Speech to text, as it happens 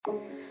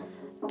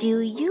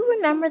Do you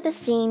remember the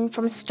scene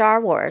from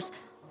Star Wars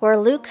where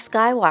Luke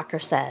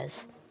Skywalker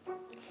says,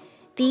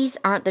 "These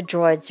aren't the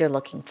droids you're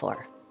looking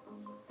for"?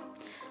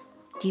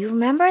 Do you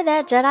remember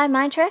that Jedi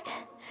mind trick?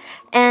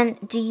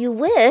 And do you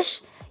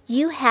wish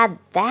you had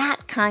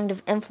that kind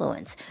of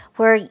influence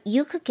where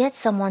you could get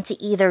someone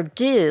to either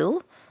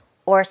do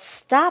or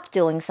stop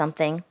doing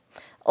something,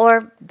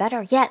 or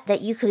better yet, that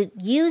you could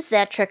use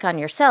that trick on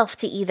yourself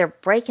to either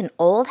break an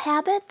old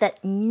habit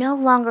that no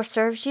longer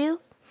serves you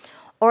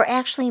or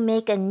actually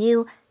make a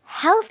new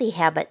healthy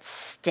habit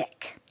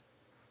stick?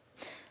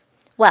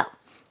 Well,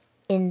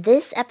 in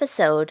this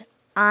episode,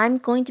 I'm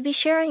going to be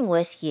sharing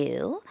with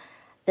you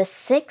the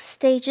 6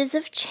 stages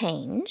of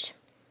change,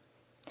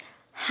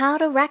 how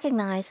to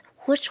recognize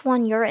which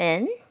one you're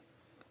in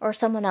or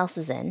someone else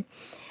is in,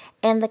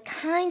 and the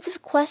kinds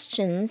of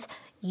questions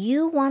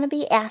you want to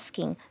be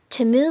asking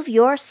to move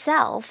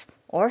yourself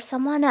or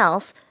someone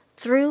else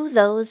through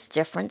those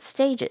different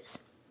stages.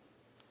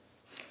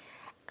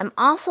 I'm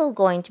also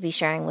going to be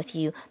sharing with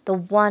you the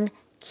one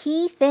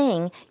key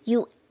thing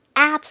you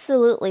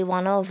absolutely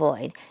want to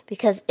avoid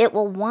because it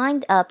will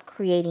wind up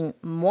creating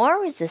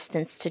more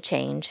resistance to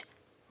change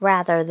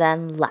rather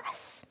than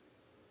less.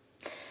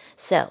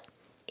 So,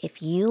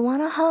 if you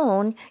want to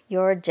hone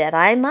your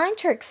Jedi mind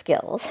trick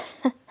skills,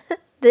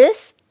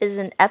 this is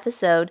an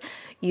episode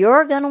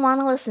you're going to want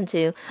to listen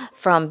to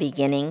from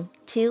beginning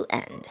to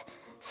end.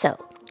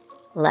 So,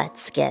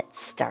 let's get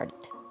started.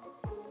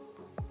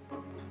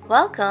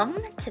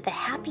 Welcome to the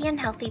Happy and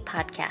Healthy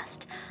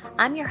Podcast.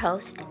 I'm your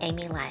host,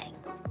 Amy Lang,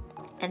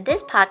 and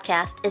this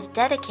podcast is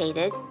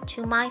dedicated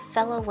to my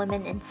fellow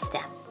women in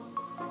STEM.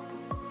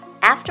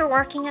 After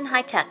working in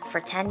high tech for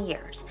 10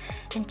 years,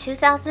 in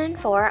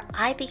 2004,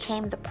 I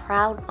became the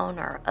proud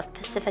owner of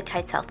Pacific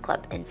Heights Health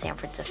Club in San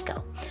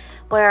Francisco,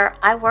 where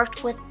I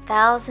worked with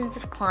thousands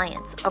of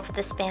clients over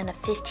the span of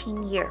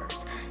 15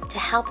 years to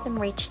help them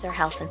reach their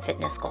health and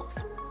fitness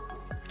goals.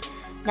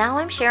 Now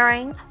I'm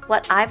sharing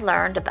what I've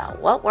learned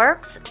about what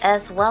works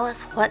as well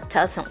as what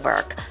doesn't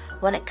work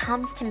when it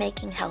comes to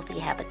making healthy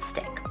habits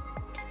stick.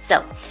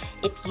 So,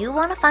 if you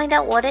want to find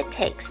out what it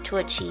takes to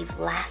achieve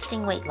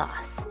lasting weight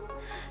loss,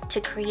 to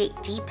create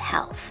deep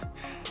health,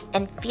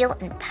 and feel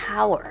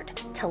empowered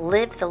to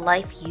live the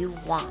life you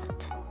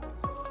want,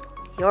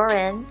 you're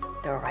in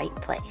the right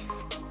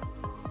place.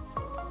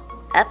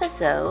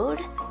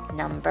 Episode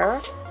number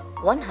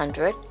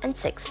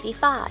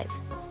 165.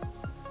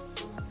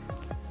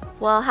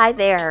 Well, hi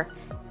there,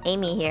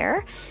 Amy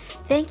here.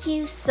 Thank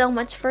you so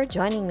much for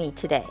joining me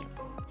today.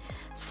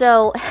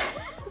 So,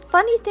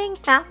 funny thing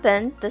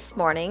happened this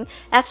morning,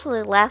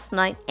 actually last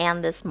night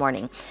and this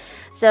morning.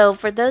 So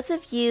for those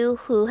of you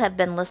who have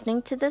been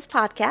listening to this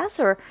podcast,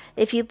 or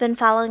if you've been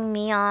following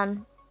me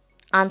on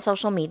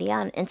social media,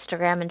 on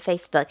Instagram and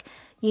Facebook,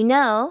 you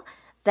know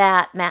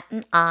that Matt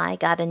and I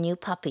got a new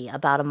puppy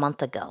about a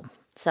month ago.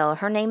 So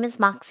her name is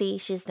Moxie.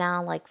 She's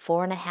now like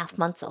 4.5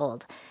 months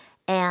old.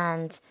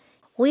 And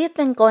we have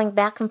been going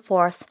back and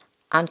forth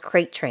on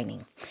crate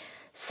training.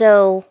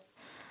 So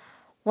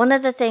one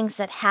of the things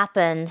that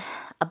happened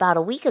about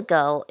a week or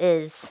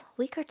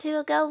two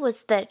ago,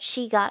 was that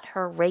she got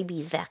her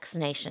rabies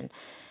vaccination.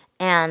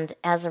 And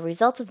as a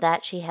result of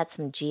that, she had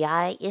some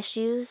GI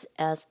issues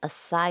as a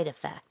side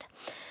effect.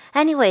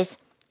 Anyways,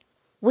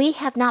 we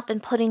have not been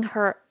putting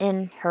her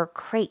in her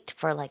crate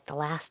for like the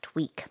last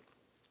week.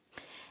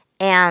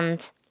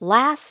 And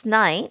last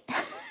night,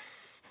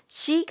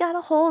 she got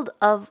a hold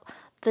of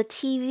the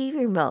TV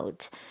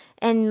remote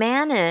and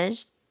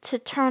managed to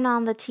turn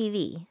on the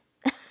TV.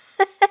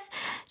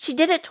 She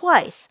did it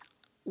twice.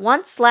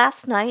 Once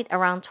last night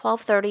around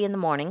 12:30 in the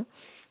morning,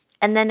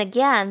 and then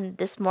again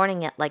this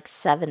morning at like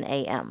 7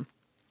 a.m.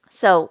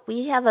 So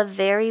we have a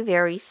very,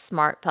 very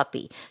smart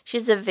puppy.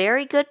 She's a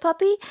very good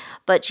puppy,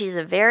 but she's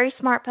a very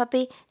smart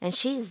puppy, and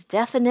she's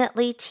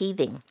definitely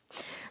teething.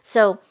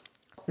 So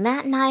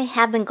Matt and I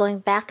have been going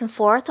back and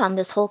forth on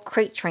this whole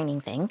crate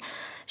training thing.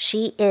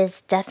 She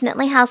is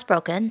definitely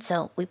housebroken,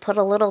 so we put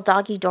a little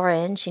doggy door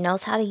in. She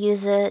knows how to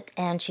use it,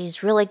 and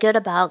she's really good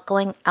about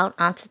going out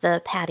onto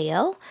the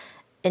patio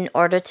in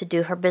order to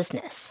do her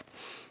business.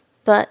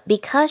 But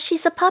because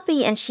she's a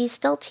puppy and she's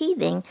still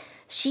teething,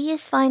 she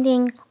is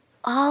finding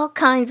all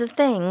kinds of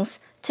things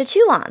to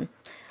chew on,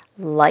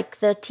 like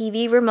the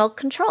TV remote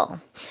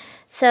control.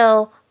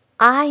 So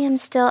I am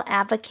still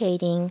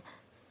advocating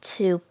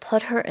to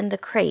put her in the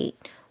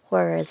crate,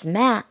 whereas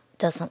Matt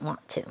doesn't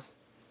want to.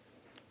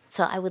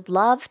 So I would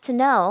love to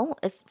know,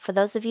 if for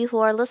those of you who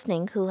are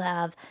listening who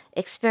have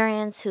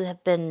experience, who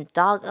have been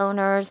dog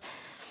owners,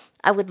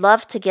 I would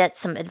love to get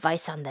some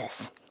advice on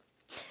this.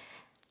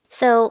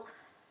 So,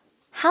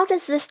 how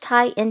does this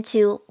tie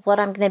into what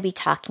I'm going to be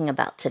talking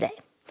about today?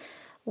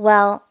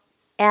 Well,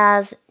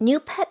 as new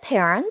pet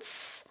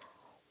parents,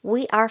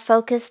 we are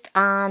focused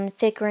on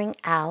figuring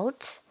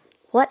out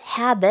what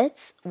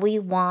habits we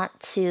want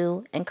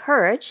to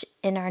encourage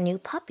in our new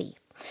puppy.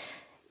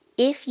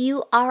 If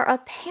you are a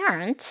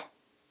parent,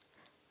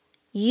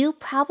 you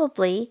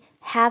probably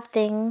have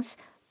things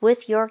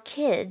with your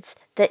kids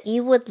that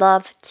you would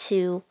love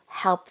to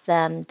help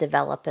them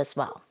develop as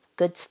well.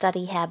 Good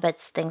study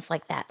habits, things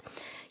like that.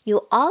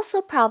 You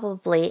also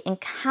probably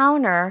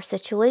encounter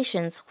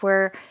situations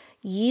where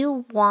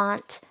you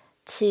want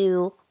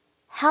to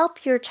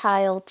help your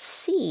child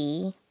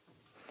see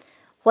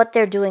what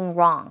they're doing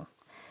wrong,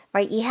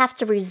 right? You have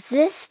to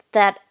resist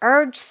that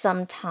urge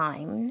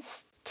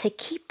sometimes to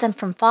keep them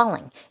from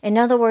falling. In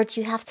other words,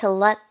 you have to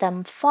let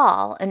them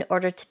fall in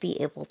order to be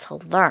able to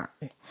learn.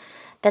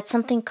 That's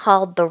something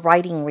called the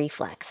righting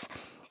reflex.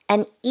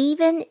 And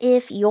even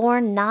if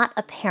you're not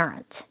a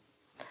parent,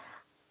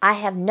 I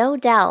have no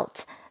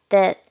doubt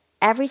that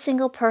every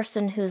single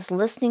person who's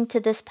listening to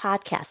this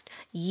podcast,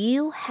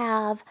 you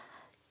have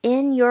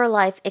in your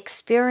life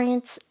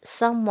experienced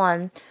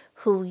someone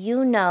who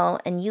you know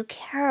and you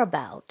care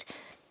about,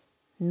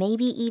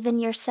 maybe even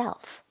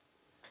yourself,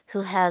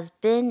 who has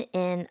been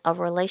in a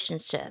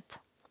relationship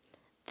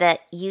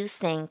that you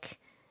think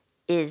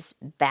is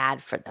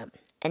bad for them.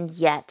 And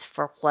yet,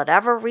 for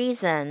whatever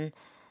reason,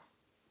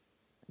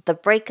 the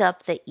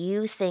breakup that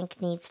you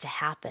think needs to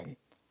happen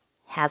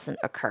hasn't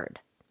occurred.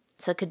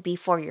 So it could be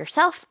for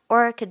yourself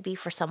or it could be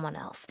for someone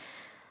else.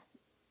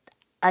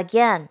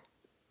 Again,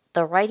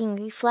 the righting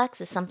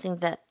reflex is something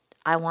that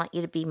I want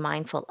you to be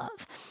mindful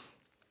of.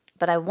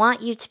 But I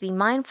want you to be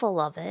mindful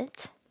of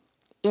it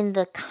in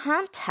the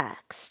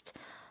context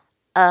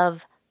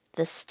of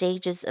the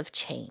stages of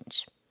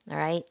change. All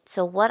right.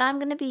 So what I'm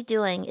going to be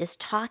doing is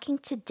talking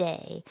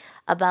today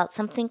about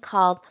something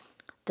called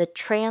the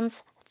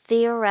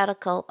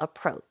trans-theoretical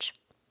approach.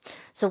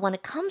 So when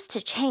it comes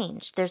to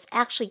change, there's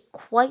actually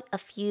quite a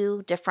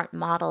few different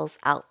models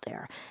out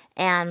there.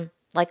 And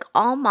like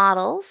all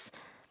models,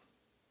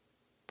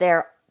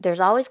 there's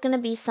always going to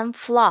be some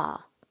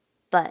flaw,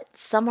 but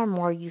some are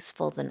more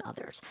useful than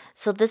others.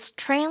 So this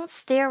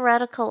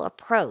trans-theoretical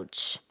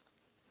approach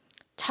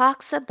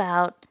talks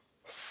about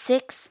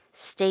 6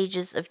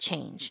 stages of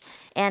change.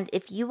 And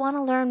if you want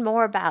to learn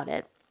more about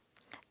it,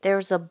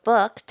 there's a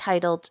book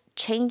titled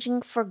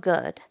Changing for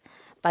Good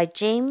by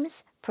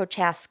James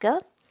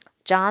Prochaska,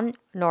 John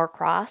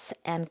Norcross,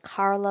 and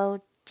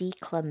Carlo Di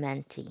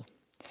Clementi.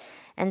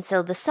 And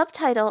so the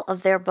subtitle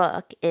of their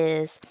book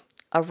is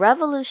A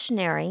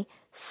Revolutionary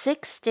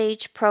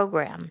 6-Stage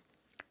Program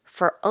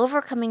for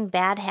Overcoming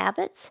Bad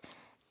Habits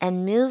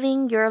and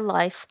Moving Your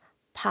Life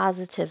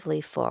Positively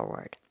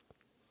Forward.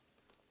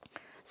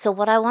 So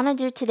what I want to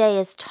do today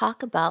is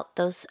talk about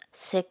those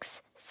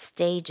 6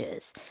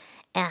 stages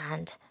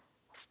and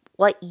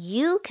what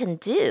you can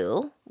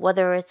do,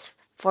 whether it's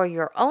for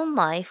your own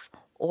life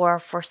or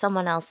for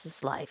someone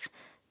else's life,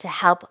 to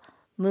help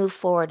move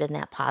forward in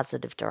that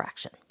positive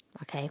direction.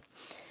 Okay?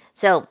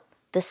 So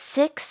the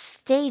 6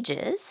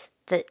 stages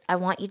that I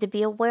want you to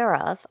be aware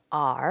of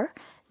are,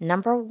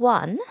 number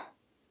 1,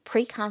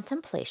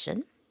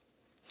 pre-contemplation.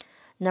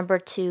 Number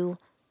 2,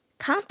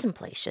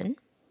 contemplation.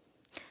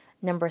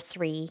 Number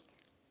 3,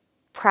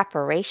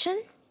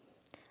 preparation.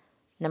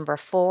 Number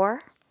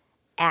 4,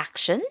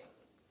 action.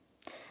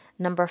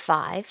 Number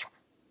 5,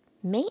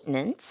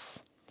 maintenance.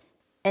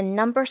 And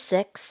number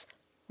 6,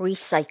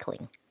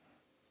 recycling.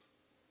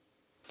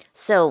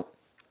 So,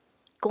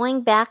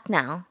 going back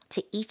now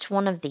to each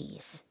one of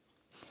these,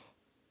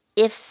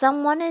 if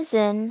someone is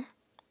in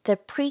the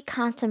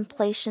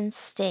pre-contemplation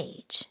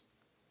stage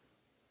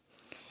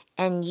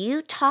and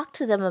you talk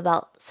to them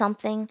about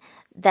something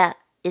that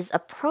is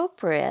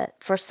appropriate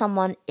for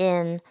someone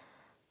in,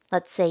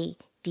 let's say,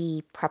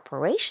 the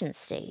preparation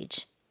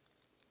stage,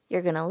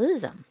 you're going to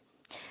lose them.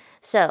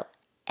 So,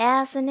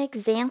 as an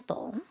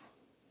example,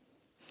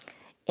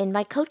 in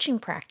my coaching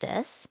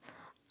practice,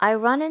 I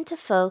run into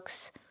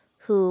folks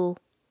who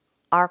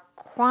are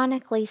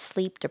chronically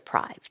sleep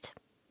deprived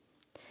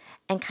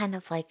and kind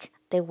of like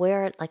they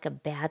wear it like a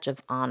badge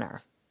of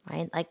honor,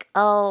 right? Like,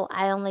 oh,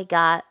 I only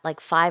got like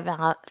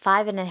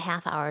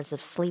 5.5 hours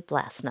of sleep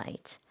last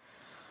night.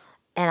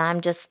 And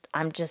I'm just,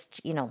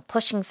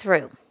 pushing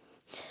through.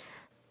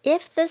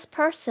 If this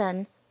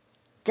person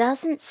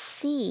doesn't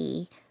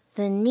see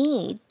the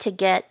need to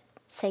get,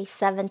 say,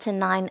 7 to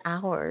 9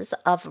 hours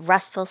of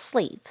restful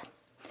sleep,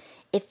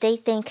 if they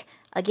think,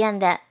 again,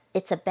 that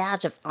it's a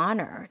badge of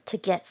honor to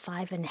get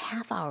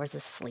 5.5 hours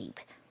of sleep,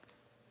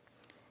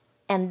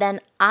 and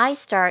then I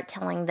start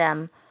telling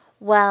them,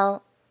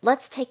 well,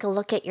 let's take a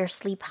look at your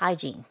sleep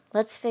hygiene.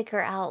 Let's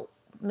figure out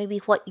maybe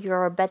what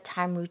your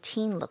bedtime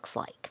routine looks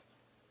like.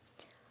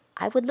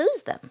 I would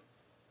lose them.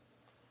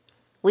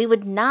 We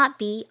would not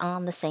be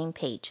on the same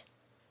page.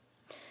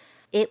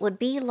 It would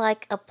be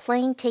like a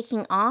plane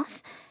taking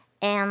off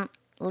and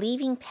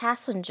leaving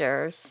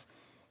passengers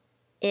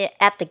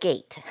at the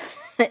gate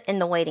in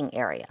the waiting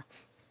area.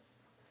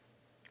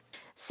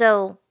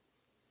 So,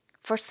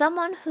 for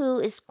someone who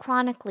is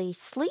chronically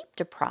sleep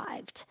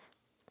deprived,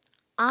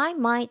 I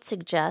might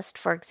suggest,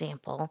 for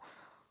example,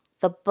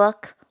 the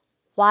book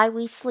Why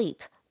We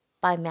Sleep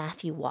by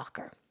Matthew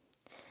Walker.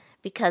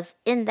 Because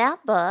in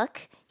that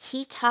book,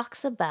 he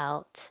talks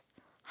about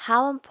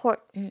how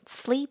important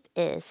sleep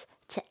is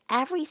to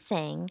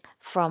everything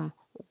from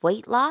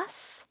weight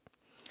loss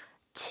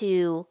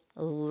to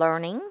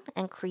learning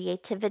and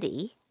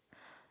creativity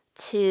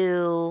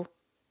to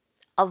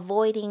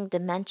avoiding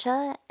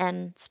dementia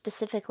and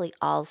specifically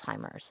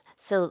Alzheimer's.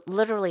 So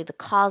literally the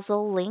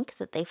causal link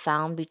that they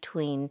found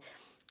between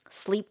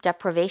sleep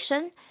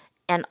deprivation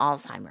and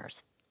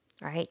Alzheimer's,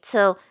 right?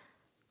 So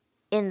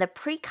in the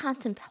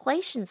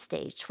pre-contemplation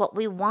stage, what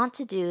we want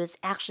to do is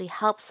actually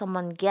help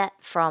someone get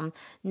from,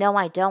 no,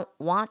 I don't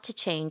want to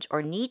change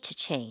or need to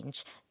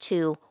change,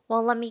 to,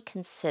 well, let me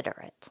consider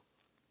it.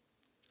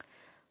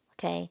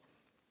 Okay?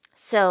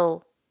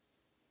 So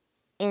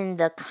in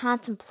the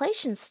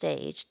contemplation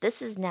stage,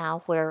 this is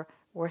now where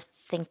we're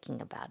thinking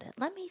about it.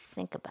 Let me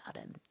think about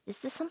it. Is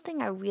this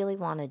something I really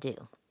want to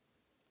do?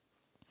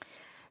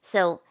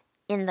 So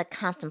in the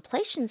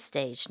contemplation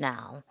stage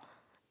now,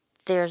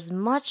 there's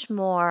much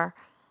more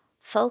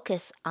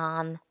focus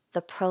on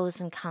the pros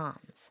and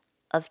cons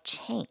of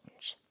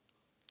change.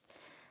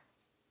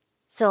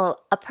 So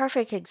a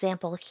perfect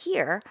example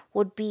here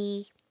would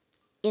be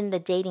in the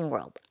dating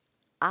world.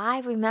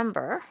 I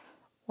remember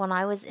when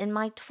I was in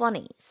my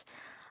 20s,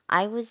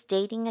 I was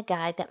dating a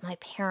guy that my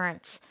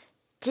parents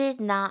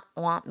did not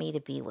want me to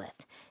be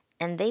with.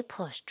 And they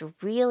pushed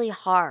really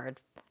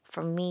hard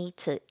for me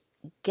to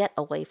get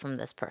away from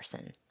this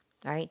person,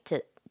 right?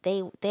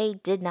 They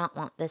did not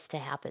want this to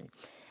happen.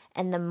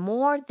 And the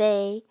more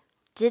they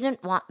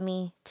didn't want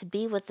me to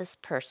be with this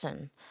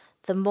person,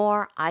 the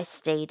more I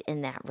stayed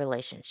in that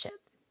relationship.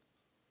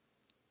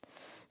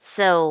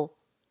 So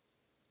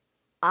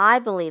I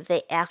believe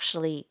they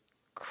actually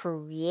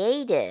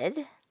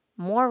created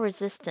more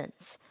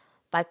resistance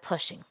by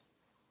pushing.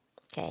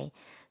 Okay?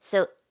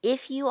 So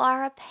if you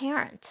are a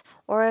parent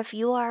or if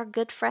you are a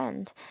good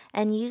friend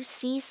and you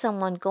see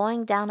someone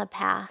going down a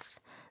path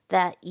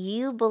that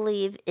you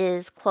believe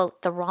is,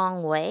 quote, the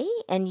wrong way,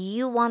 and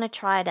you want to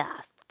try to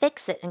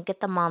fix it and get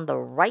them on the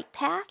right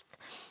path,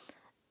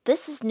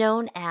 this is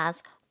known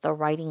as the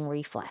righting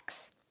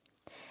reflex.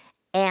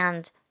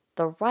 And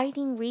the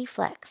righting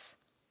reflex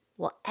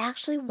will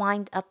actually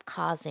wind up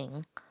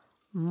causing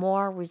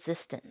more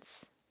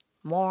resistance.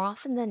 More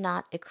often than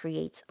not, it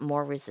creates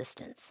more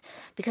resistance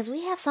because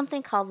we have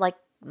something called like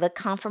the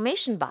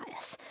confirmation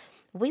bias.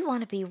 We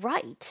want to be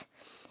right.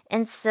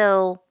 And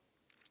so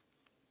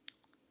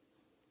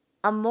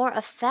a more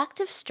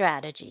effective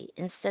strategy,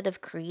 instead of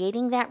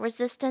creating that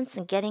resistance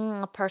and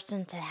getting a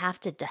person to have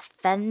to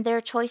defend their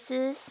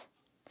choices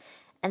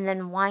and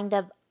then wind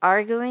up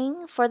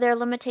arguing for their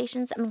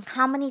limitations. I mean,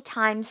 how many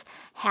times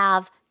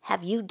have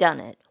you done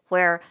it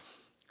where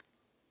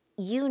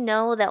you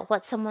know that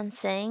what someone's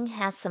saying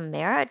has some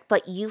merit,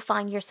 but you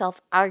find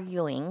yourself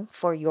arguing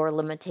for your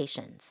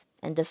limitations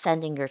and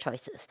defending your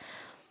choices?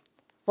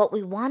 What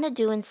we want to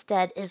do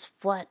instead is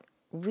what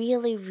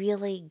really,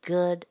 really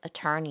good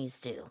attorneys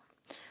do,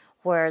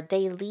 where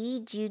they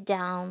lead you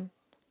down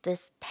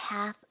this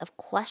path of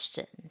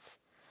questions,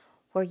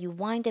 where you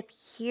wind up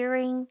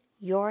hearing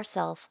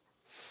yourself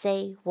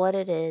say what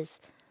it is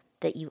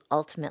that you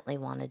ultimately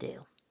want to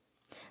do.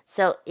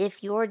 So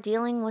if you're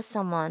dealing with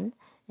someone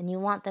and you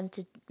want them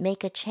to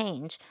make a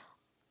change,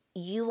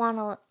 you want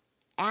to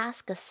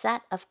ask a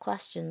set of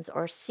questions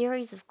or a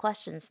series of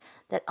questions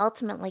that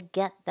ultimately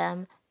get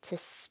them to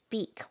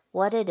speak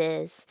what it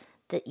is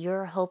that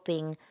you're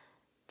hoping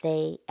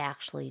they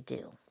actually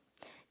do.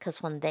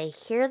 Because when they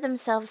hear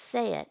themselves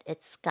say it,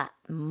 it's got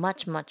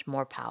much, much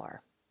more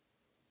power.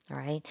 All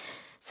right?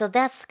 So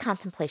that's the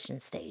contemplation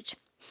stage.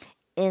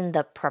 In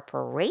the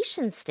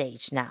preparation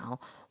stage now,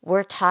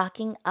 we're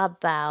talking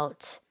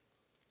about,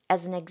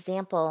 as an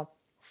example,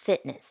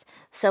 fitness.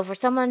 So for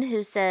someone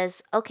who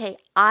says, okay,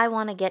 I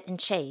want to get in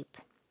shape,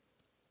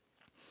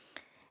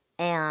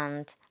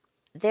 and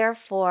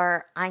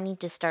therefore I need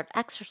to start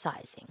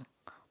exercising.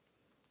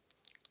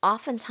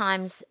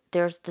 Oftentimes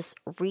there's this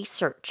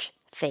research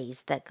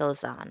phase that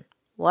goes on.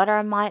 What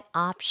are my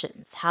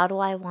options? How do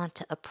I want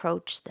to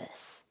approach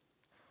this?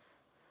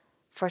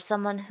 For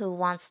someone who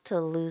wants to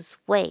lose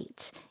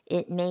weight,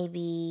 it may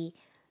be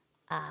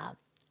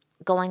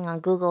going on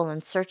Google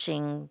and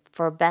searching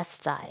for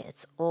best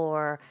diets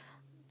or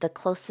the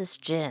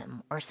closest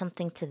gym or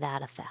something to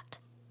that effect.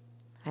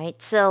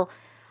 Right? So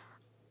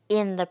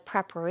in the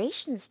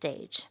preparation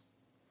stage,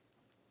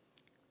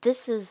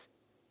 this is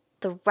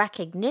the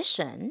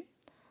recognition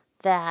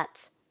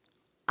that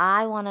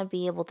I want to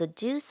be able to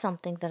do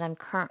something that I'm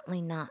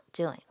currently not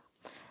doing.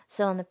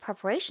 So in the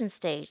preparation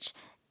stage,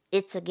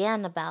 it's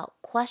again about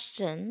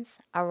questions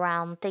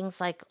around things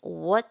like,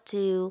 what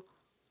do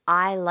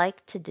I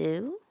like to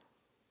do?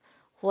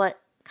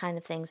 What kind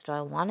of things do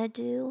I want to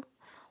do?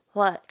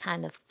 What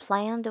kind of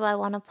plan do I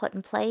want to put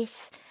in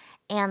place?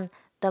 And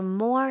the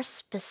more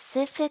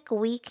specific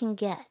we can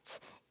get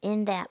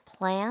in that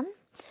plan,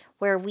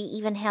 where we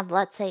even have,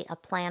 let's say, a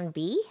plan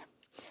B,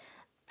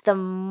 the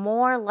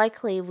more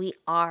likely we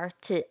are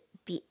to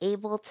be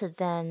able to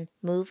then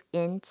move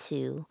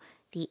into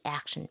the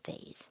action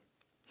phase.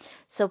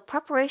 So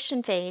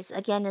preparation phase,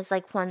 again, is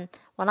like when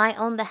I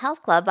owned the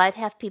health club, I'd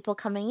have people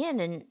coming in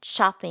and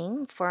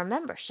shopping for a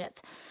membership.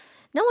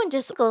 No one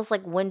just goes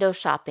like window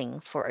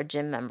shopping for a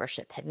gym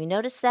membership. Have you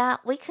noticed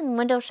that? We can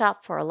window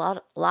shop for a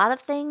lot of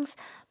things,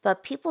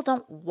 but people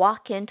don't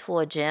walk into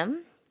a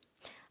gym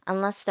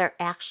unless they're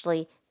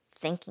actually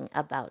thinking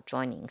about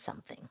joining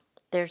something.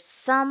 There's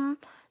some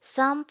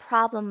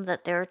problem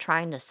that they're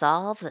trying to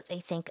solve that they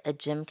think a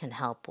gym can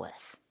help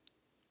with.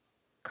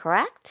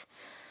 Correct?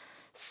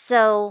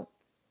 So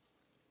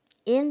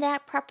in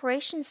that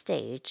preparation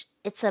stage,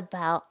 it's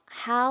about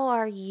how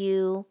are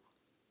you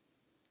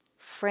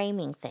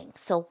framing things.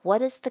 So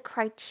what is the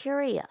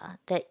criteria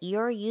that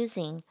you're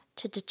using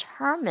to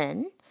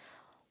determine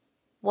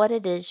what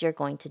it is you're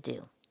going to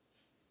do?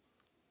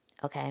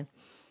 Okay.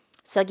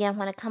 So again,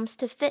 when it comes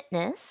to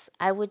fitness,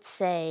 I would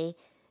say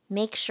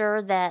make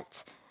sure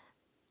that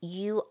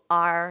you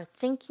are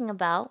thinking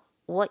about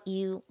what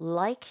you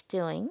like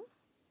doing.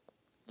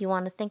 You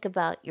want to think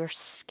about your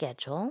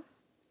schedule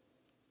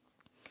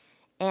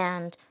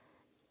and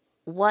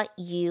what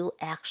you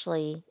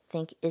actually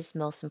think is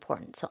most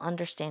important. So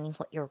understanding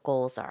what your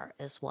goals are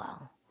as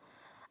well.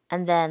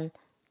 And then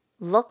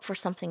look for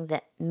something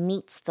that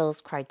meets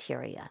those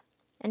criteria.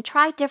 And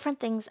try different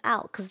things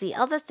out. Because the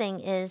other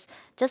thing is,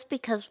 just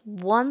because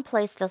one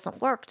place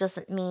doesn't work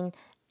doesn't mean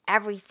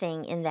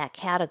everything in that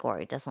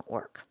category doesn't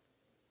work.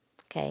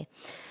 Okay?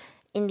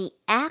 In the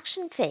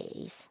action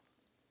phase,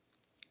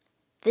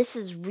 this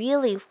is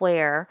really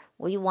where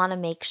we want to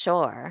make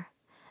sure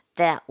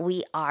that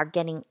we are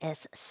getting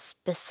as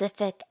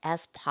specific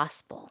as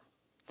possible.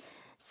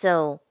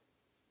 So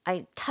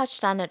I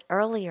touched on it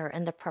earlier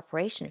in the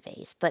preparation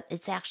phase, but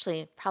it's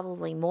actually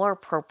probably more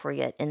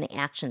appropriate in the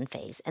action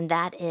phase. And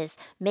that is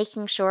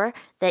making sure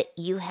that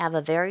you have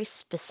a very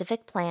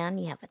specific plan.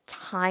 You have a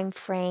time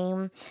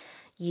frame.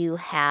 You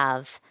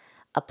have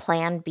a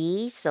plan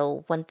B.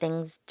 So when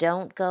things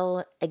don't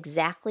go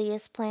exactly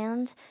as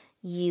planned,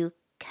 you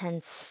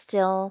can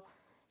still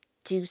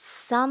do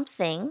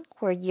something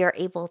where you're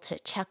able to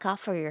check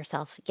off for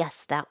yourself,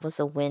 yes, that was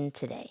a win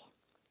today.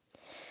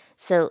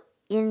 So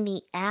in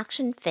the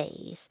action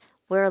phase,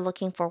 we're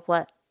looking for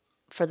what,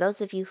 for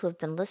those of you who have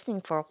been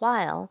listening for a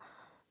while,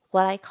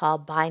 what I call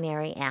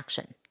binary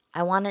action.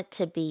 I want it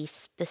to be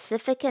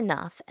specific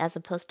enough as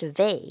opposed to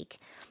vague.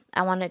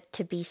 I want it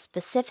to be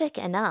specific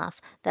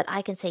enough that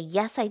I can say,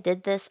 yes, I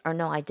did this, or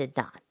no, I did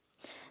not.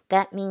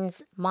 That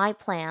means my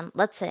plan,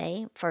 let's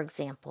say, for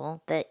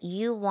example, that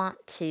you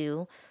want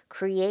to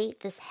create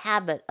this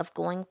habit of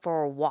going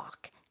for a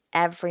walk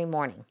every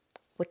morning,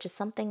 which is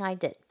something I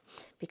did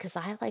because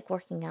I like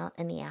working out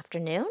in the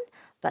afternoon.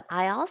 But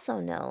I also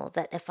know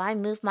that if I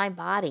move my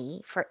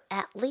body for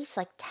at least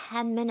like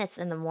 10 minutes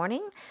in the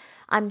morning,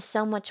 I'm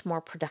so much more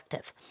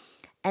productive.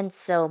 And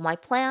so my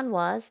plan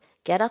was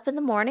get up in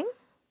the morning,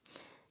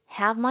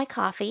 have my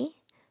coffee,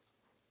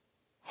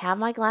 have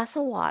my glass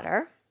of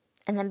water,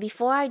 and then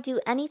before I do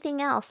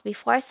anything else,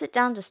 before I sit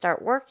down to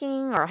start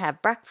working or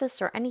have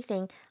breakfast or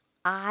anything,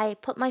 I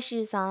put my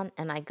shoes on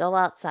and I go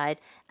outside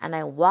and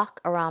I walk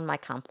around my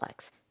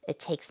complex. It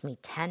takes me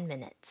 10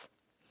 minutes.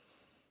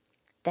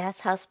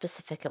 That's how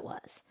specific it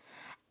was.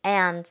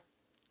 And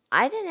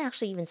I didn't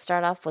actually even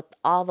start off with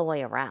all the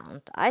way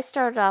around. I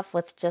started off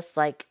with just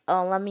like,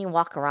 oh, let me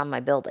walk around my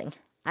building.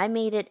 I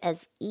made it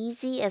as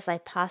easy as I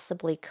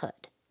possibly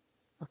could.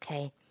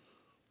 Okay?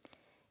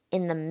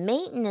 In the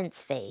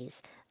maintenance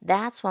phase,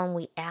 that's when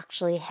we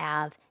actually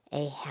have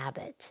a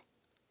habit.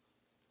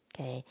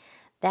 Okay?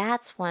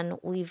 That's when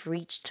we've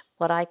reached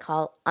what I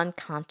call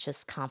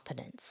unconscious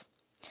competence.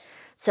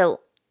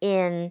 So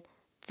in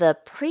the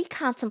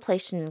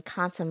pre-contemplation and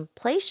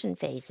contemplation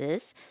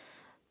phases,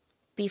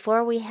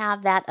 before we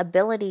have that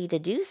ability to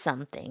do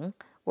something,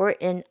 we're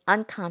in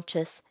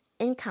unconscious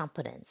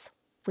incompetence.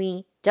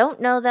 We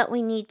don't know that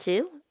we need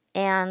to,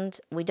 and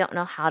we don't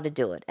know how to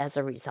do it as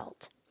a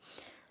result.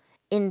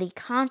 In the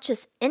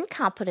conscious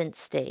incompetence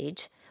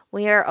stage,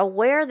 we are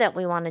aware that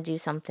we want to do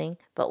something,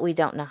 but we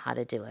don't know how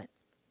to do it.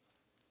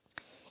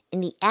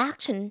 In the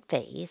action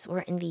phase, we're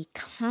in the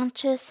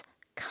conscious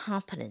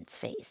competence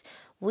phase.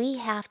 We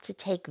have to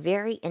take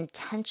very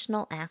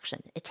intentional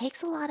action. It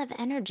takes a lot of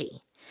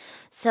energy.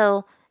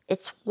 So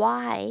it's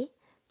why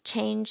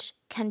change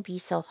can be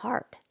so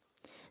hard.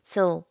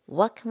 So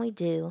what can we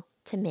do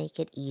to make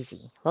it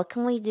easy? What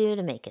can we do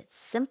to make it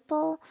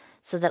simple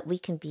so that we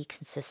can be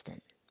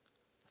consistent?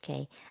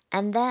 Okay,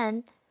 and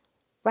then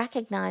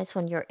recognize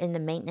when you're in the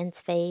maintenance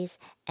phase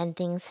and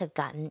things have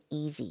gotten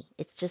easy.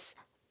 It's just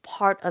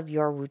part of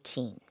your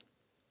routine.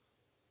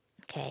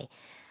 Okay,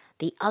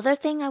 the other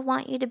thing I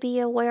want you to be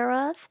aware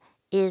of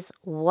is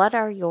what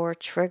are your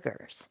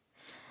triggers?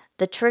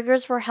 The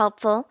triggers were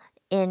helpful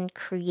in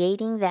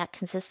creating that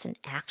consistent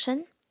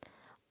action,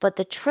 but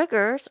the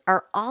triggers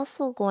are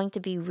also going to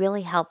be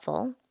really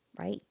helpful,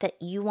 right?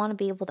 That you want to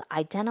be able to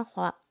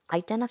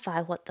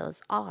identify what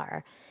those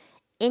are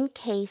in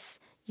case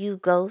you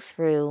go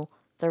through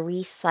the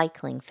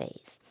recycling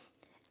phase,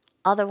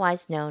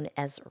 otherwise known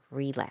as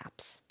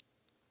relapse.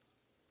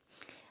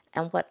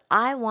 And what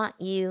I want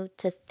you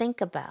to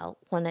think about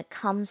when it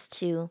comes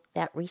to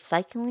that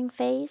recycling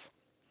phase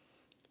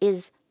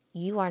is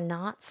you are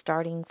not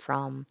starting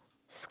from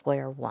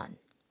square one.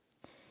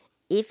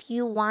 If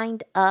you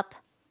wind up,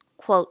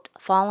 quote,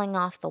 falling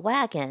off the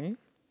wagon,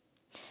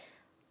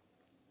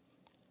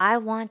 I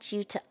want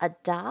you to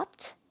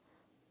adopt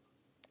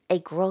a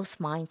growth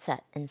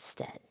mindset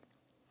instead.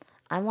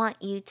 I want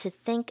you to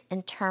think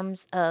in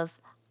terms of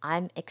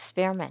I'm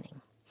experimenting.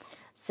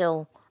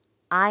 So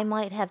I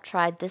might have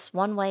tried this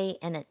one way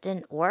and it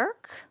didn't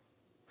work.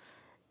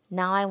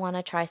 Now I want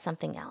to try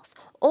something else.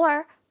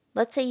 Or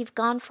let's say you've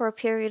gone for a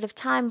period of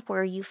time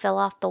where you fell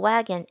off the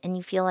wagon and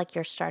you feel like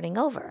you're starting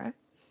over.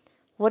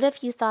 What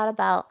if you thought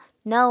about,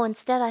 no,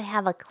 instead I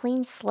have a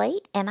clean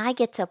slate and I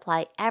get to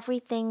apply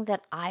everything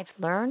that I've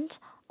learned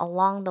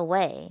along the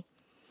way.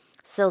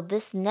 So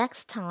this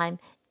next time,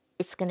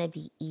 it's going to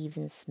be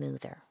even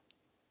smoother.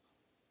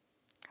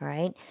 All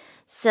right?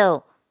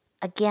 So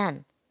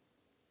again,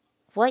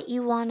 what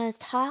you want to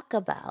talk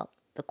about,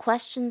 the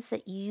questions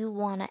that you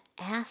want to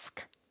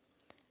ask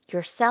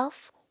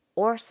yourself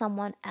or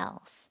someone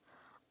else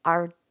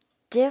are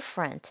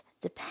different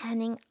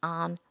depending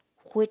on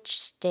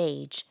which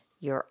stage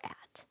you're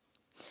at.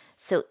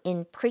 So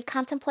in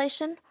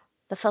pre-contemplation,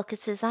 the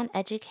focus is on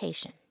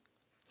education.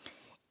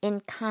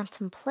 In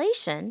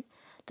contemplation,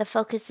 the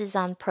focus is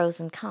on pros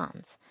and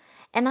cons.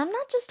 And I'm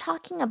not just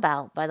talking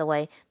about, by the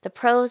way, the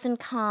pros and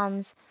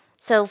cons.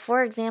 So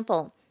for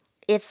example,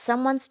 if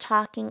someone's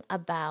talking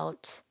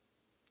about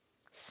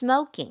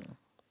smoking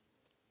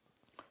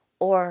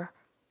or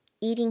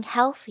eating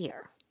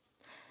healthier,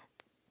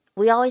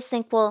 we always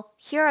think, well,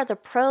 here are the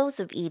pros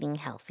of eating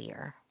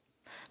healthier.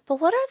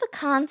 But what are the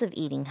cons of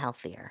eating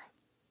healthier?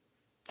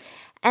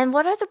 And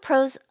what are the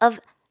pros of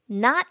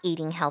not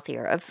eating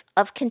healthier,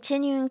 of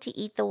continuing to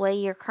eat the way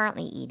you're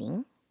currently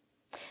eating?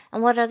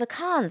 And what are the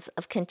cons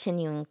of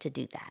continuing to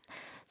do that?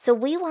 So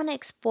we want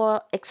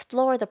to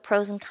explore the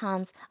pros and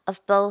cons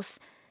of both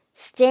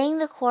staying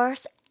the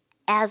course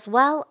as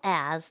well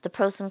as the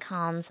pros and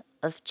cons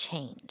of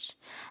change.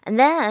 And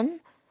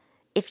then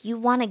if you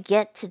want to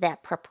get to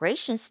that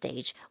preparation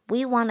stage,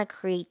 we want to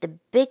create the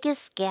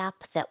biggest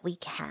gap that we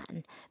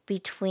can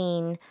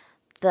between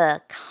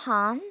the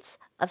cons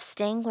of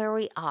staying where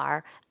we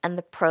are and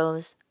the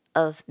pros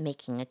of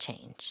making a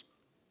change.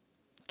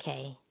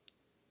 Okay?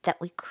 That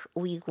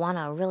we want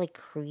to really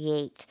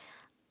create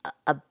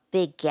a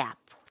big gap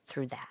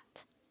through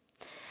that.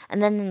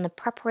 And then in the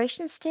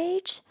preparation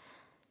stage,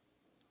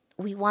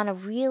 we want to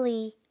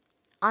really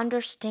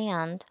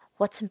understand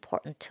what's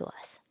important to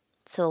us.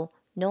 So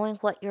knowing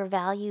what your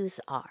values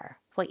are,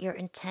 what your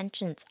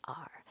intentions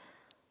are,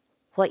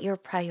 what your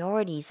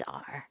priorities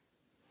are,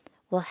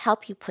 will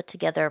help you put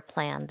together a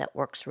plan that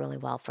works really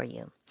well for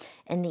you.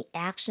 In the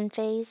action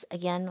phase,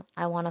 again,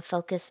 I want to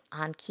focus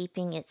on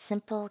keeping it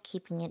simple,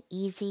 keeping it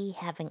easy,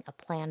 having a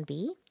plan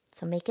B.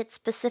 So make it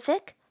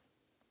specific,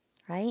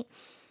 right?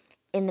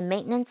 In the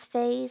maintenance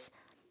phase,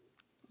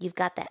 you've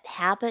got that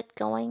habit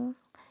going.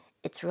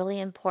 It's really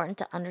important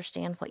to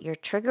understand what your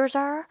triggers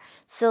are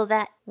so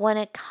that when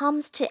it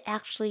comes to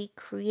actually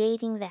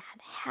creating that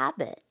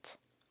habit,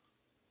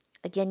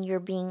 again, you're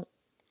being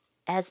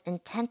as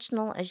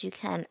intentional as you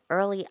can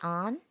early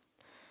on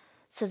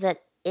so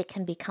that it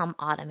can become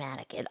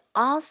automatic. It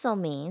also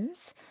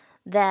means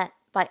that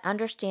by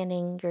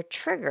understanding your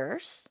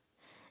triggers,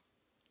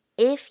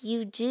 if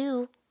you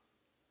do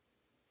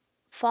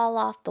fall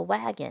off the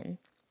wagon,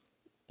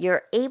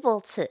 you're able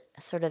to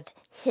sort of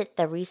hit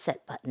the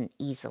reset button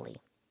easily.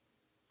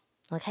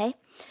 Okay?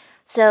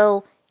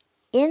 So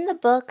in the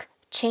book,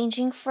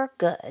 Changing for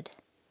Good,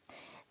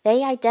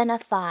 they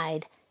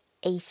identified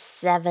a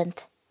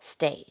 7th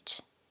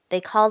stage.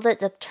 They called it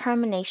the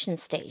termination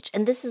stage.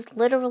 And this is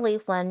literally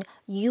when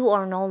you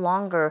are no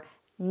longer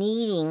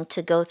needing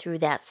to go through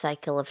that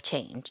cycle of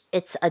change.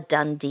 It's a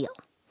done deal.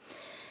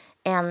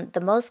 And the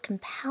most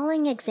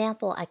compelling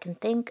example I can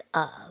think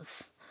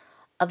of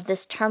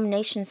this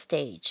termination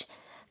stage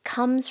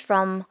comes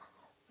from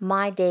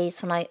my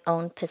days when I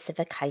owned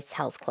Pacific Heights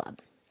Health Club.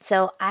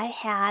 So I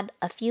had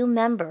a few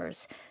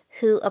members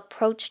who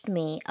approached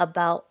me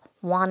about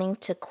wanting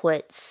to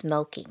quit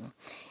smoking,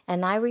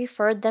 and I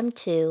referred them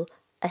to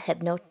a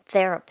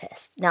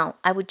hypnotherapist. Now,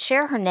 I would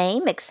share her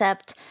name,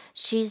 except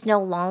she's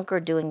no longer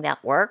doing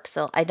that work,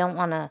 so I don't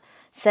want to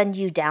send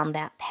you down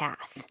that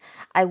path.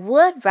 I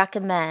would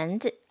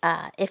recommend,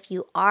 if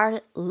you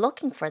are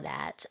looking for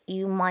that,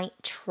 you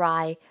might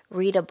try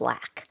Rita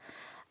Black.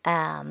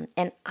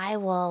 And I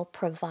will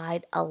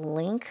provide a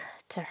link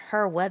to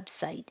her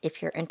website if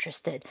you're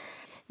interested.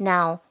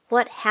 Now,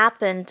 what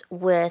happened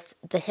with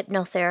the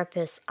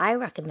hypnotherapist I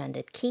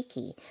recommended,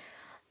 Kiki?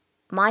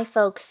 My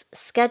folks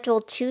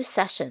scheduled 2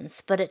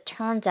 sessions, but it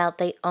turns out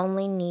they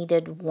only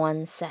needed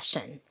 1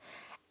 session,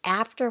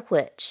 after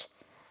which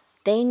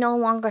they no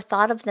longer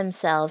thought of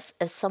themselves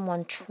as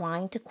someone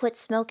trying to quit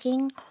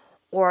smoking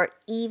or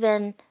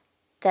even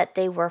that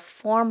they were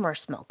former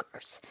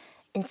smokers.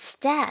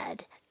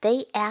 Instead,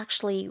 they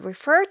actually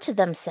referred to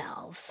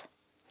themselves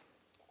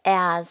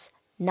as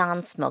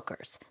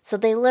non-smokers. So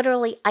they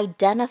literally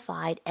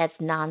identified as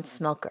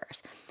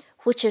non-smokers,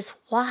 which is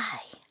why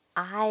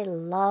I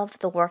love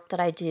the work that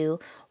I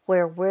do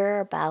where we're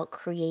about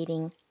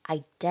creating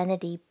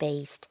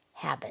identity-based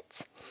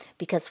habits.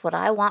 Because what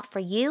I want for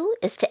you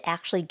is to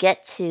actually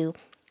get to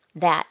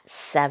that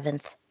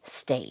 7th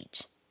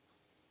stage.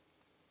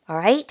 All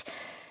right?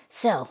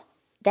 So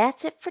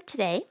that's it for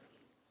today.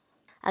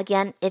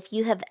 Again, if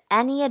you have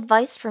any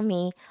advice for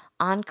me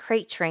on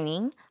crate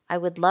training, I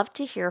would love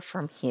to hear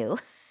from you.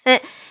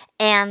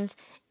 And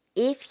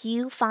if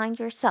you find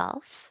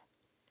yourself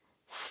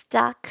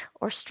stuck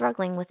or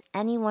struggling with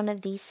any one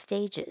of these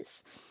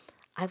stages,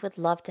 I would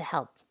love to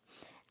help.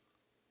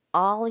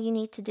 All you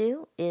need to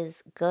do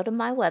is go to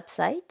my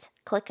website,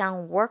 click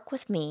on Work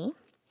With Me,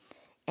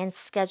 and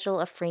schedule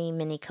a free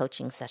mini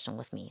coaching session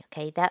with me.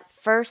 Okay, that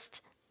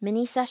first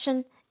mini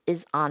session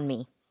is on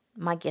me,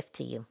 my gift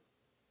to you.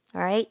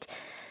 All right,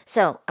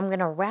 so I'm going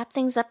to wrap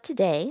things up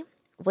today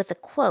with a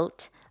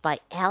quote by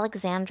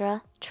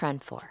Alexandra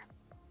Trenfor.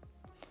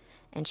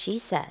 And she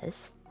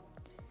says,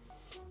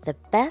 "The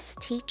best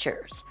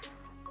teachers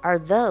are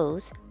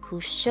those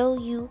who show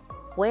you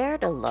where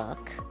to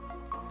look,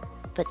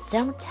 but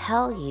don't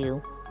tell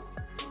you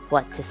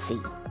what to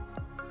see."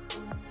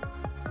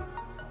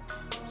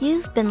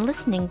 You've been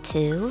listening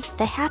to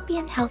the Happy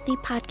and Healthy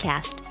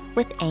Podcast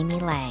with Amy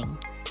Lang.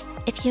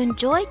 If you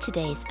enjoyed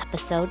today's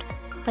episode,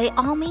 by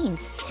all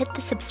means, hit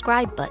the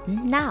subscribe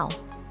button now.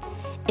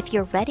 If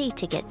you're ready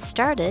to get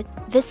started,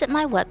 visit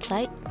my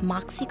website,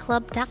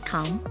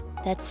 moxieclub.com.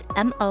 That's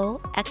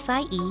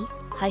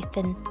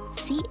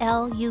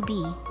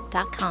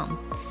MOXIE-CLUB.com.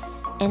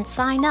 And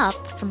sign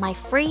up for my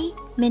free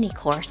mini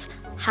course,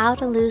 How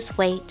to Lose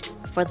Weight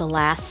for the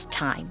Last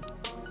Time.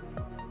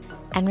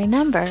 And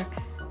remember,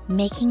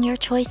 making your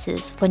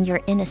choices when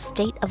you're in a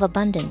state of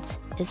abundance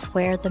is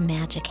where the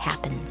magic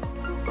happens.